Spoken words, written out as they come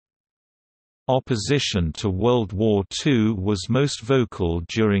Opposition to World War II was most vocal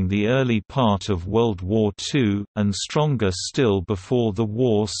during the early part of World War II, and stronger still before the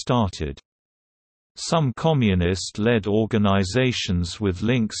war started. Some communist-led organizations with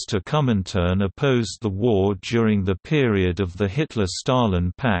links to Comintern opposed the war during the period of the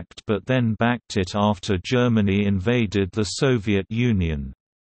Hitler-Stalin Pact but then backed it after Germany invaded the Soviet Union.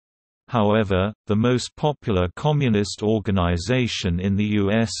 However, the most popular communist organization in the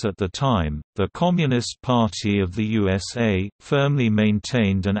U.S. at the time, the Communist Party of the USA, firmly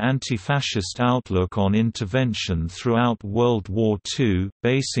maintained an anti-fascist outlook on intervention throughout World War II,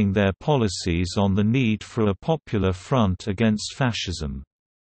 basing their policies on the need for a popular front against fascism.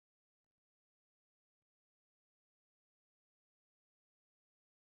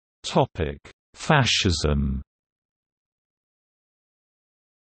 Fascism.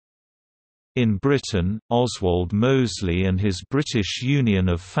 In Britain, Oswald Mosley and his British Union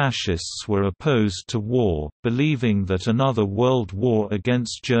of Fascists were opposed to war, believing that another world war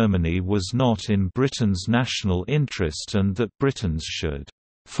against Germany was not in Britain's national interest and that Britons should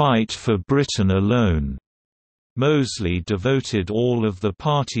 "fight for Britain alone." Mosley devoted all of the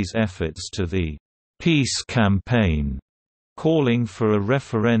party's efforts to the peace campaign, calling for a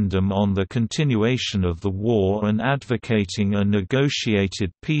referendum on the continuation of the war and advocating a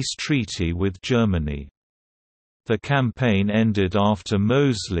negotiated peace treaty with Germany. The campaign ended after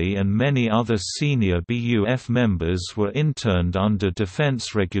Mosley and many other senior BUF members were interned under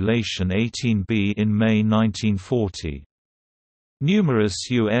Defense Regulation 18B in May 1940.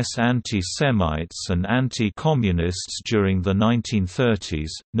 Numerous U.S. anti-Semites and anti-communists during the 1930s,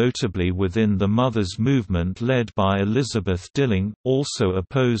 notably within the Mothers Movement led by Elizabeth Dilling, also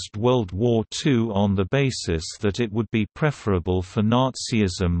opposed World War II on the basis that it would be preferable for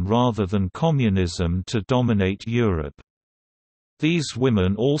Nazism rather than communism to dominate Europe. These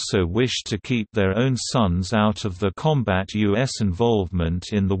women also wished to keep their own sons out of the combat U.S.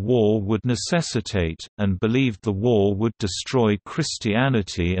 involvement in the war would necessitate, and believed the war would destroy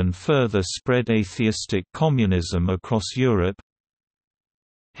Christianity and further spread atheistic communism across Europe.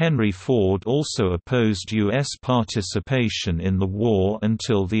 Henry Ford also opposed U.S. participation in the war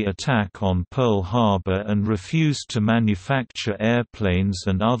until the attack on Pearl Harbor and refused to manufacture airplanes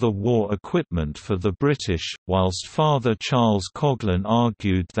and other war equipment for the British, whilst Father Charles Coughlin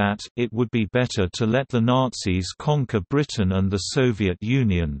argued that it would be better to let the Nazis conquer Britain and the Soviet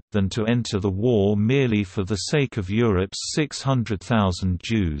Union, than to enter the war merely for the sake of Europe's 600,000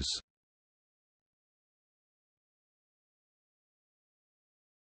 Jews.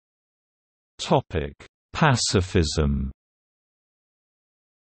 Pacifism.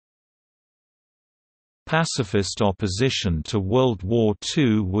 Pacifist opposition to World War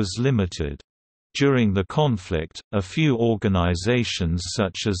II was limited. During the conflict, a few organizations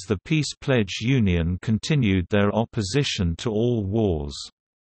such as the Peace Pledge Union continued their opposition to all wars.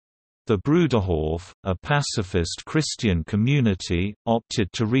 The Bruderhof, a pacifist Christian community,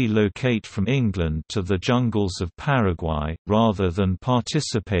 opted to relocate from England to the jungles of Paraguay, rather than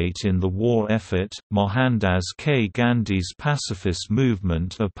participate in the war effort. Mohandas K. Gandhi's pacifist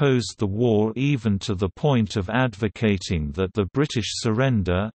movement opposed the war even to the point of advocating that the British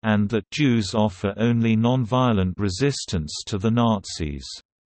surrender, and that Jews offer only non-violent resistance to the Nazis.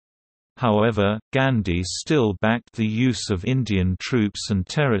 However, Gandhi still backed the use of Indian troops and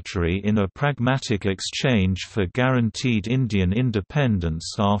territory in a pragmatic exchange for guaranteed Indian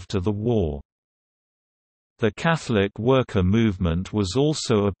independence after the war. The Catholic worker movement was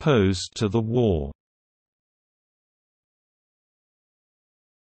also opposed to the war.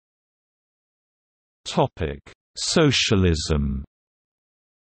 Socialism.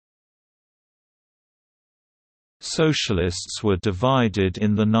 Socialists were divided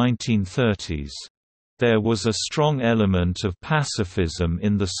in the 1930s. There was a strong element of pacifism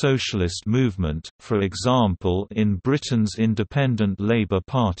in the socialist movement, for example in Britain's Independent Labour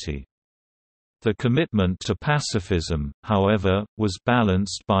Party. The commitment to pacifism, however, was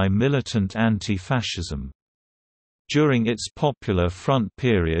balanced by militant anti-fascism. During its Popular Front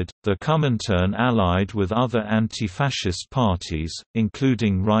period, the Comintern allied with other anti-fascist parties,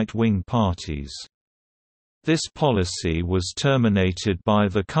 including right-wing parties. This policy was terminated by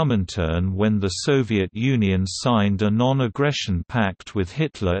the Comintern when the Soviet Union signed a non-aggression pact with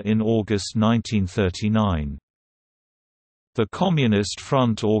Hitler in August 1939. The Communist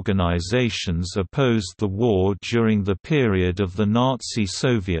Front organizations opposed the war during the period of the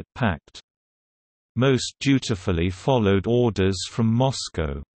Nazi-Soviet Pact. Most dutifully followed orders from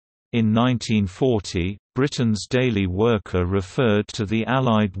Moscow. In 1940, Britain's Daily Worker referred to the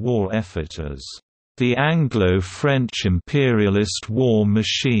Allied war effort as the Anglo-French imperialist war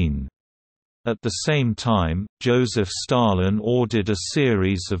machine. At the same time, Joseph Stalin ordered a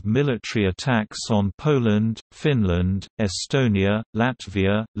series of military attacks on Poland, Finland, Estonia,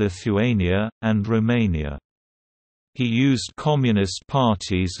 Latvia, Lithuania, and Romania. He used communist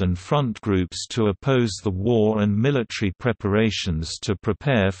parties and front groups to oppose the war and military preparations to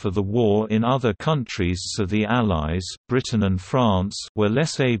prepare for the war in other countries, so the Allies, Britain and France, were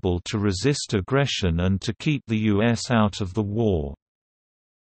less able to resist aggression and to keep the US out of the war.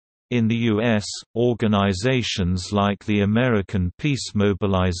 In the U.S., organizations like the American Peace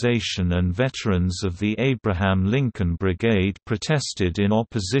Mobilization and veterans of the Abraham Lincoln Brigade protested in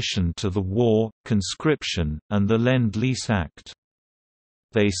opposition to the war, conscription, and the Lend-Lease Act.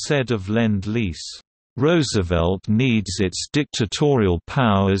 They said of Lend-Lease, "Roosevelt needs its dictatorial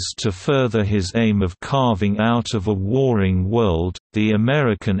powers to further his aim of carving out of a warring world, the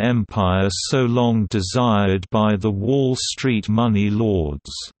American empire so long desired by the Wall Street money lords."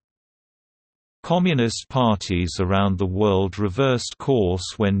 Communist parties around the world reversed course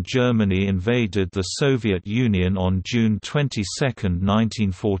when Germany invaded the Soviet Union on June 22,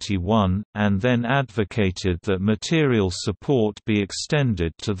 1941, and then advocated that material support be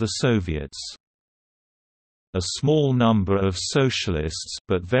extended to the Soviets. A small number of socialists,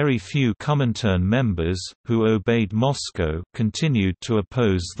 but very few Comintern members, who obeyed Moscow, continued to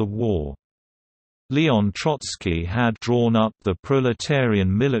oppose the war. Leon Trotsky had drawn up the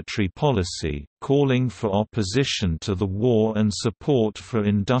proletarian military policy, calling for opposition to the war and support for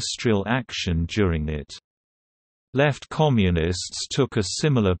industrial action during it. Left communists took a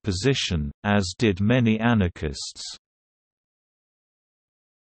similar position, as did many anarchists.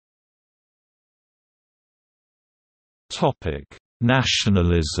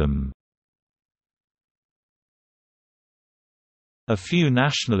 Nationalism. A few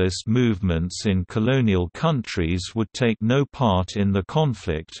nationalist movements in colonial countries would take no part in the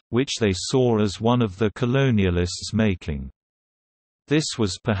conflict, which they saw as one of the colonialists' making. This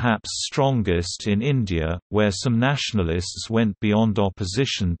was perhaps strongest in India, where some nationalists went beyond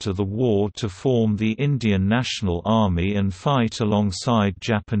opposition to the war to form the Indian National Army and fight alongside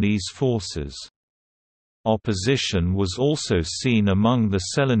Japanese forces. Opposition was also seen among the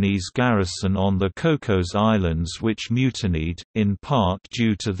Ceylonese garrison on the Cocos Islands, which mutinied, in part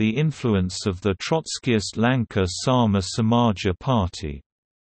due to the influence of the Trotskyist Lanka Sama Samaja Party.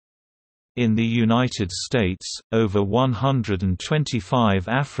 In the United States, over 125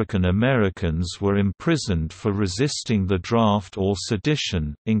 African Americans were imprisoned for resisting the draft or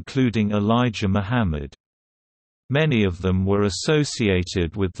sedition, including Elijah Muhammad. Many of them were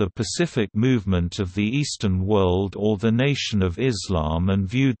associated with the Pacific movement of the Eastern world or the Nation of Islam and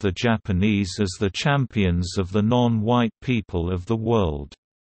viewed the Japanese as the champions of the non-white people of the world.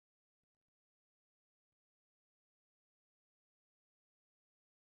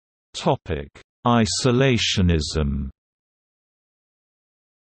 Isolationism.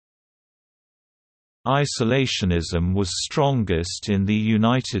 Isolationism was strongest in the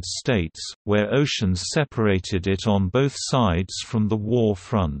United States, where oceans separated it on both sides from the war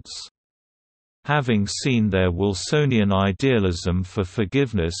fronts. Having seen their Wilsonian idealism for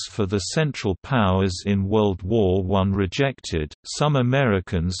forgiveness for the Central Powers in World War I rejected, some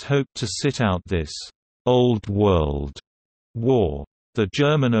Americans hoped to sit out this «Old World» war. The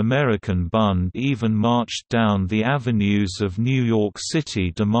German-American Bund even marched down the avenues of New York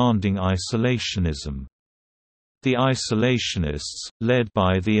City demanding isolationism. The isolationists, led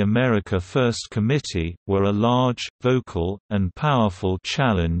by the America First Committee, were a large, vocal, and powerful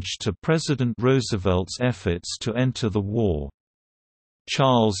challenge to President Roosevelt's efforts to enter the war.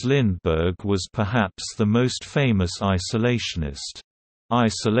 Charles Lindbergh was perhaps the most famous isolationist.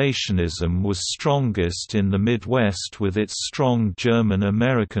 Isolationism was strongest in the Midwest with its strong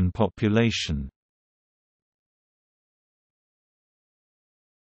German-American population.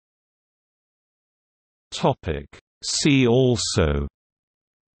 See also: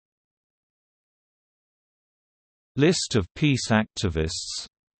 List of peace activists,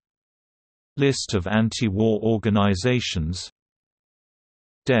 List of anti-war organizations,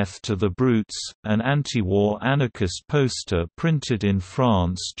 Death to the Brutes, an anti-war anarchist poster printed in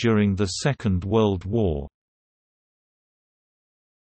France during the Second World War.